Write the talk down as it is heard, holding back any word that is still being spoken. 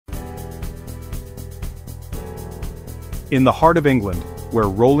In the heart of England, where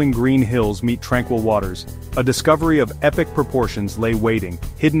rolling green hills meet tranquil waters, a discovery of epic proportions lay waiting,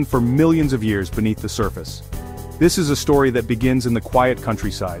 hidden for millions of years beneath the surface. This is a story that begins in the quiet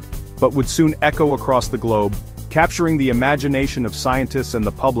countryside, but would soon echo across the globe, capturing the imagination of scientists and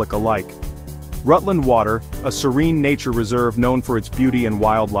the public alike. Rutland Water, a serene nature reserve known for its beauty and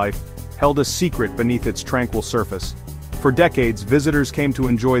wildlife, held a secret beneath its tranquil surface. For decades, visitors came to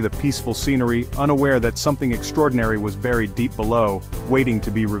enjoy the peaceful scenery, unaware that something extraordinary was buried deep below, waiting to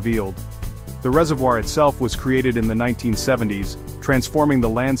be revealed. The reservoir itself was created in the 1970s, transforming the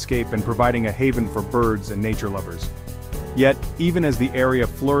landscape and providing a haven for birds and nature lovers. Yet, even as the area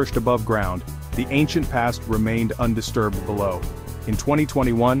flourished above ground, the ancient past remained undisturbed below. In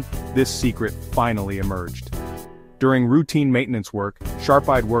 2021, this secret finally emerged. During routine maintenance work,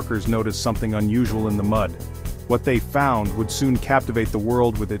 sharp-eyed workers noticed something unusual in the mud. What they found would soon captivate the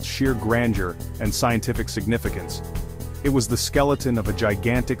world with its sheer grandeur and scientific significance. It was the skeleton of a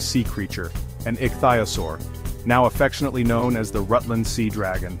gigantic sea creature, an Ichthyosaur, now affectionately known as the Rutland Sea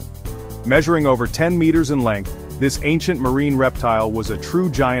Dragon. Measuring over 10 meters in length, this ancient marine reptile was a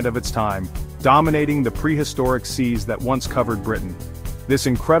true giant of its time, dominating the prehistoric seas that once covered Britain. This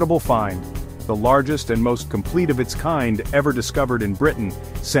incredible find, the largest and most complete of its kind ever discovered in Britain,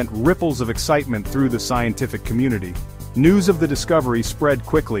 sent ripples of excitement through the scientific community. News of the discovery spread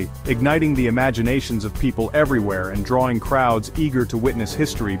quickly, igniting the imaginations of people everywhere and drawing crowds eager to witness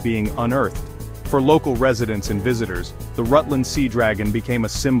history being unearthed. For local residents and visitors, the Rutland Sea Dragon became a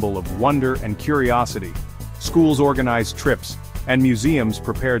symbol of wonder and curiosity. Schools organized trips, and museums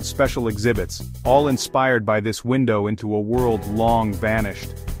prepared special exhibits, all inspired by this window into a world long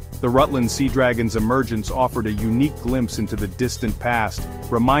vanished. The Rutland Sea Dragon's emergence offered a unique glimpse into the distant past,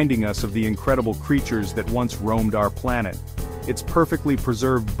 reminding us of the incredible creatures that once roamed our planet. Its perfectly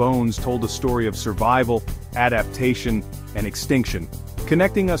preserved bones told a story of survival, adaptation, and extinction,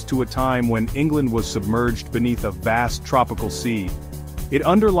 connecting us to a time when England was submerged beneath a vast tropical sea. It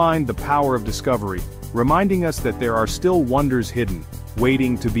underlined the power of discovery, reminding us that there are still wonders hidden,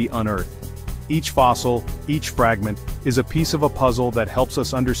 waiting to be unearthed. Each fossil, each fragment, is a piece of a puzzle that helps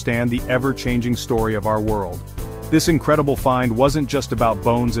us understand the ever-changing story of our world. This incredible find wasn't just about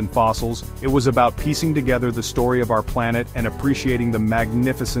bones and fossils, it was about piecing together the story of our planet and appreciating the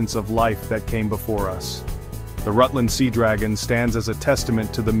magnificence of life that came before us. The Rutland Sea Dragon stands as a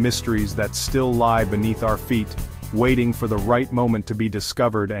testament to the mysteries that still lie beneath our feet, waiting for the right moment to be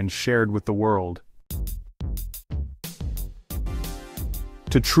discovered and shared with the world.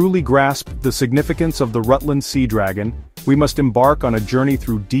 To truly grasp the significance of the Rutland Sea Dragon, we must embark on a journey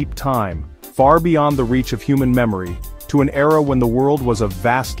through deep time, far beyond the reach of human memory, to an era when the world was a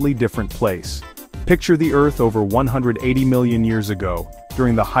vastly different place. Picture the Earth over 180 million years ago,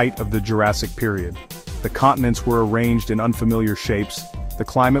 during the height of the Jurassic period. The continents were arranged in unfamiliar shapes, the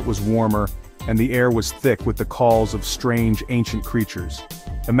climate was warmer, and the air was thick with the calls of strange ancient creatures.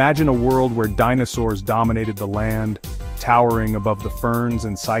 Imagine a world where dinosaurs dominated the land, towering above the ferns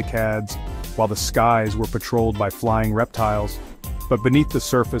and cycads, while the skies were patrolled by flying reptiles. But beneath the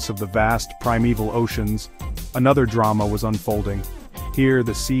surface of the vast primeval oceans, another drama was unfolding. Here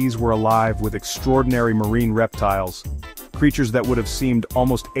the seas were alive with extraordinary marine reptiles, creatures that would have seemed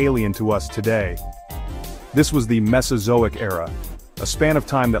almost alien to us today. This was the Mesozoic era, a span of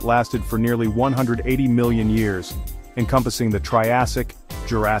time that lasted for nearly 180 million years, encompassing the Triassic,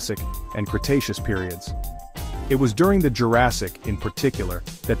 Jurassic, and Cretaceous periods. It was during the Jurassic, in particular,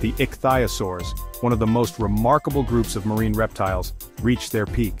 that the Ichthyosaurs, one of the most remarkable groups of marine reptiles, reached their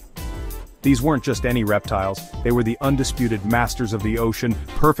peak. These weren't just any reptiles, they were the undisputed masters of the ocean,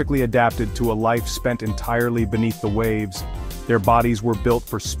 perfectly adapted to a life spent entirely beneath the waves. Their bodies were built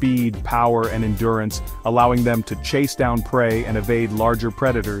for speed, power, and endurance, allowing them to chase down prey and evade larger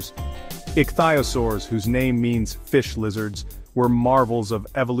predators. Ichthyosaurs, whose name means fish lizards, were marvels of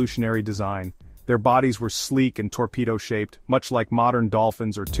evolutionary design. Their bodies were sleek and torpedo-shaped, much like modern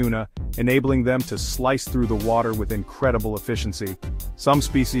dolphins or tuna, enabling them to slice through the water with incredible efficiency. Some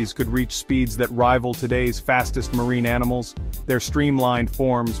species could reach speeds that rival today's fastest marine animals. Their streamlined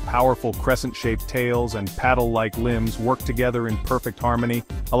forms, powerful crescent-shaped tails, and paddle-like limbs work together in perfect harmony,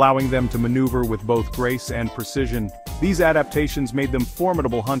 allowing them to maneuver with both grace and precision. These adaptations made them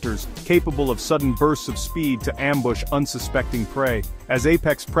formidable hunters, capable of sudden bursts of speed to ambush unsuspecting prey. As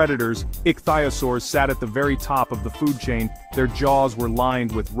apex predators, Ichthyosaurs sat at the very top of the food chain. Their jaws were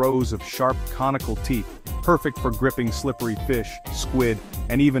lined with rows of sharp, conical teeth, perfect for gripping slippery fish, squid,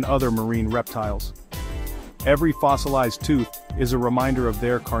 and even other marine reptiles. Every fossilized tooth is a reminder of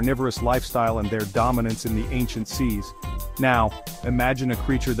their carnivorous lifestyle and their dominance in the ancient seas. Now, imagine a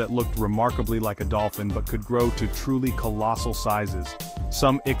creature that looked remarkably like a dolphin but could grow to truly colossal sizes.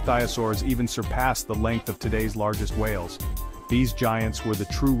 Some ichthyosaurs even surpassed the length of today's largest whales. These giants were the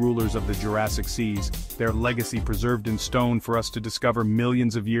true rulers of the Jurassic seas, their legacy preserved in stone for us to discover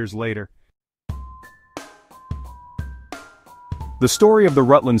millions of years later. The story of the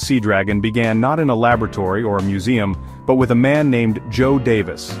Rutland Sea Dragon began not in a laboratory or a museum, but with a man named Joe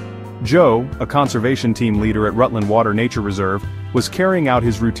Davis. Joe, a conservation team leader at Rutland Water Nature Reserve, was carrying out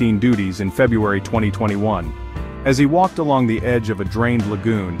his routine duties in February 2021. As he walked along the edge of a drained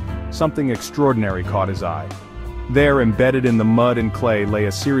lagoon, something extraordinary caught his eye. There, embedded in the mud and clay, lay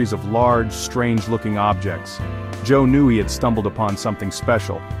a series of large, strange-looking objects. Joe knew he had stumbled upon something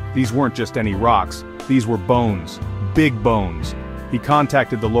special. These weren't just any rocks, these were bones. Big bones. He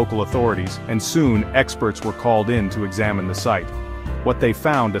contacted the local authorities, and soon experts were called in to examine the site. What they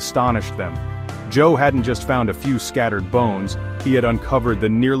found astonished them. Joe hadn't just found a few scattered bones, he had uncovered the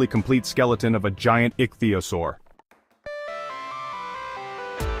nearly complete skeleton of a giant ichthyosaur.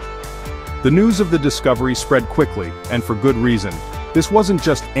 The news of the discovery spread quickly, and for good reason. This wasn't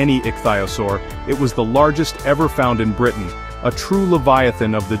just any ichthyosaur, it was the largest ever found in Britain, a true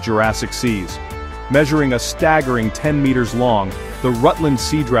leviathan of the Jurassic seas. Measuring a staggering 10 meters long, the Rutland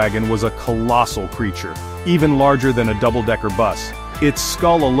Sea Dragon was a colossal creature, even larger than a double-decker bus. Its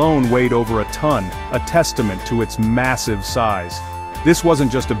skull alone weighed over a ton, a testament to its massive size. This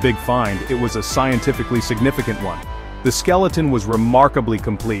wasn't just a big find, it was a scientifically significant one. The skeleton was remarkably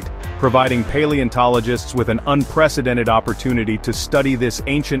complete, providing paleontologists with an unprecedented opportunity to study this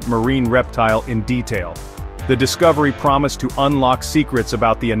ancient marine reptile in detail. The discovery promised to unlock secrets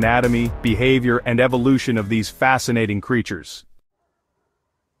about the anatomy, behavior, and evolution of these fascinating creatures.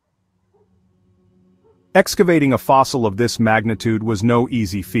 Excavating a fossil of this magnitude was no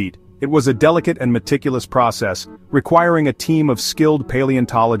easy feat. It was a delicate and meticulous process, requiring a team of skilled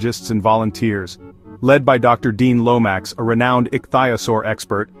paleontologists and volunteers. Led by Dr. Dean Lomax, a renowned ichthyosaur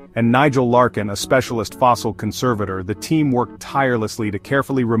expert, and Nigel Larkin, a specialist fossil conservator, the team worked tirelessly to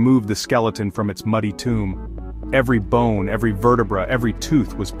carefully remove the skeleton from its muddy tomb. Every bone, every vertebra, every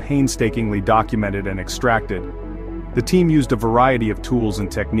tooth was painstakingly documented and extracted. The team used a variety of tools and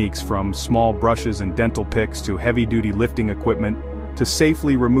techniques, from small brushes and dental picks to heavy-duty lifting equipment, to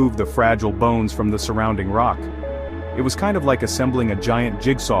safely remove the fragile bones from the surrounding rock. It was kind of like assembling a giant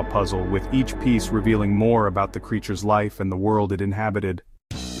jigsaw puzzle, with each piece revealing more about the creature's life and the world it inhabited.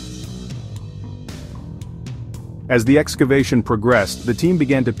 As the excavation progressed, the team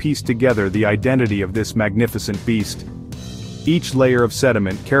began to piece together the identity of this magnificent beast. Each layer of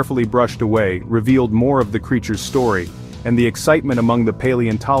sediment, carefully brushed away, revealed more of the creature's story, and the excitement among the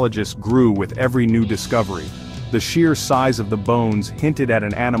paleontologists grew with every new discovery. The sheer size of the bones hinted at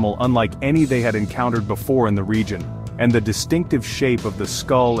an animal unlike any they had encountered before in the region, and the distinctive shape of the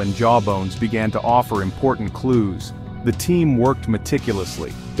skull and jawbones began to offer important clues. The team worked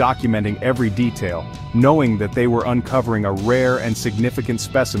meticulously, documenting every detail, knowing that they were uncovering a rare and significant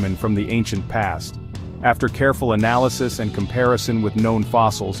specimen from the ancient past. After careful analysis and comparison with known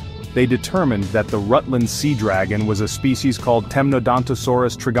fossils, they determined that the Rutland Sea Dragon was a species called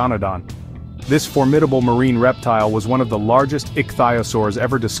Temnodontosaurus trigonodon. This formidable marine reptile was one of the largest ichthyosaurs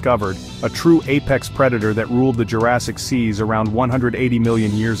ever discovered, a true apex predator that ruled the Jurassic seas around 180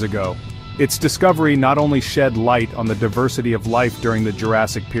 million years ago. Its discovery not only shed light on the diversity of life during the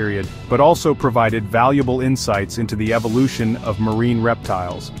Jurassic period, but also provided valuable insights into the evolution of marine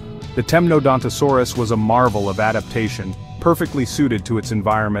reptiles. The Temnodontosaurus was a marvel of adaptation, perfectly suited to its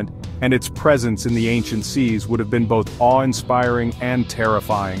environment, and its presence in the ancient seas would have been both awe-inspiring and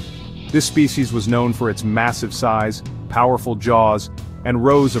terrifying. This species was known for its massive size, powerful jaws, and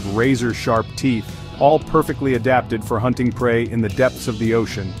rows of razor-sharp teeth, all perfectly adapted for hunting prey in the depths of the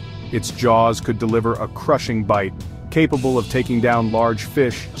ocean. Its jaws could deliver a crushing bite, capable of taking down large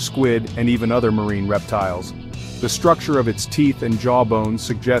fish, squid, and even other marine reptiles. The structure of its teeth and jawbones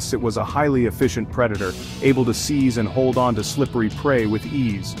suggests it was a highly efficient predator, able to seize and hold on to slippery prey with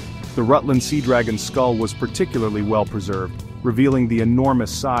ease. The Rutland Sea Dragon's skull was particularly well preserved, revealing the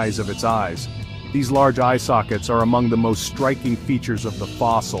enormous size of its eyes. These large eye sockets are among the most striking features of the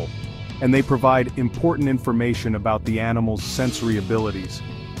fossil, and they provide important information about the animal's sensory abilities.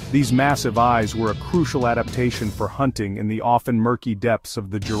 These massive eyes were a crucial adaptation for hunting in the often murky depths of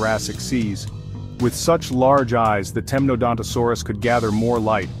the Jurassic seas. With such large eyes, the Temnodontosaurus could gather more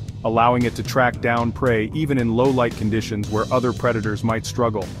light, allowing it to track down prey even in low-light conditions where other predators might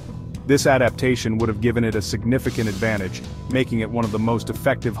struggle. This adaptation would have given it a significant advantage, making it one of the most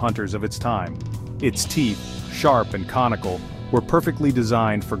effective hunters of its time. Its teeth, sharp and conical, were perfectly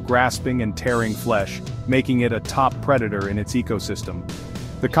designed for grasping and tearing flesh, making it a top predator in its ecosystem.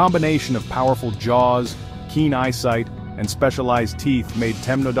 The combination of powerful jaws, keen eyesight, and specialized teeth made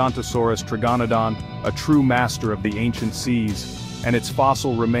Temnodontosaurus trigonodon a true master of the ancient seas, and its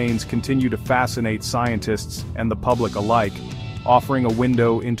fossil remains continue to fascinate scientists and the public alike, offering a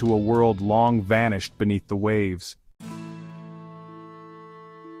window into a world long vanished beneath the waves.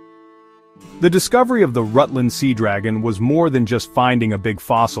 The discovery of the Rutland Sea Dragon was more than just finding a big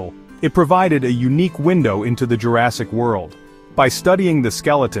fossil. It provided a unique window into the Jurassic world. By studying the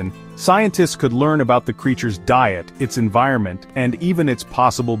skeleton, scientists could learn about the creature's diet, its environment, and even its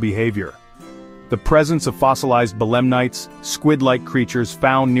possible behavior. The presence of fossilized belemnites, squid-like creatures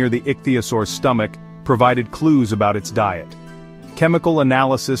found near the Ichthyosaur's stomach, provided clues about its diet. Chemical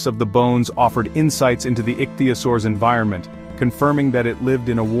analysis of the bones offered insights into the Ichthyosaur's environment, confirming that it lived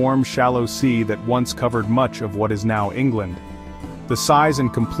in a warm, shallow sea that once covered much of what is now England. The size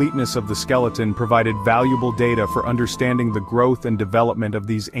and completeness of the skeleton provided valuable data for understanding the growth and development of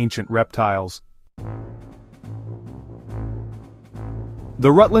these ancient reptiles.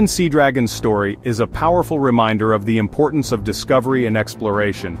 The Rutland Sea Dragon's story is a powerful reminder of the importance of discovery and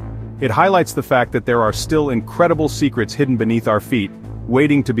exploration. It highlights the fact that there are still incredible secrets hidden beneath our feet,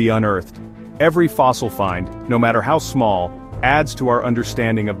 waiting to be unearthed. Every fossil find, no matter how small, adds to our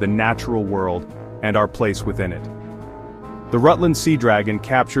understanding of the natural world and our place within it. The Rutland Sea Dragon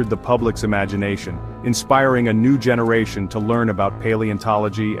captured the public's imagination, inspiring a new generation to learn about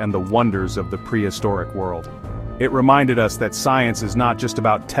paleontology and the wonders of the prehistoric world. It reminded us that science is not just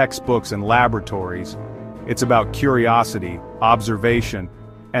about textbooks and laboratories. It's about curiosity, observation,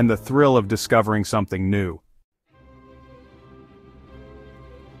 and the thrill of discovering something new.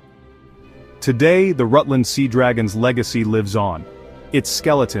 Today, the Rutland Sea Dragon's legacy lives on. Its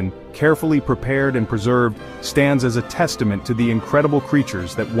skeleton, carefully prepared and preserved, stands as a testament to the incredible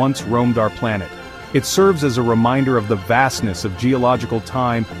creatures that once roamed our planet. It serves as a reminder of the vastness of geological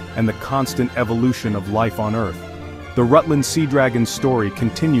time and the constant evolution of life on Earth. The Rutland Sea Dragon's story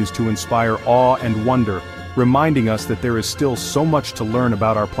continues to inspire awe and wonder, reminding us that there is still so much to learn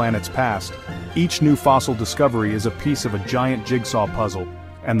about our planet's past. Each new fossil discovery is a piece of a giant jigsaw puzzle,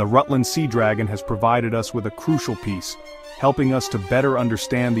 and the Rutland Sea Dragon has provided us with a crucial piece, helping us to better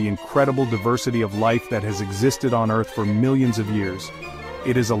understand the incredible diversity of life that has existed on Earth for millions of years.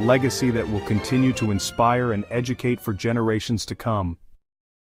 It is a legacy that will continue to inspire and educate for generations to come.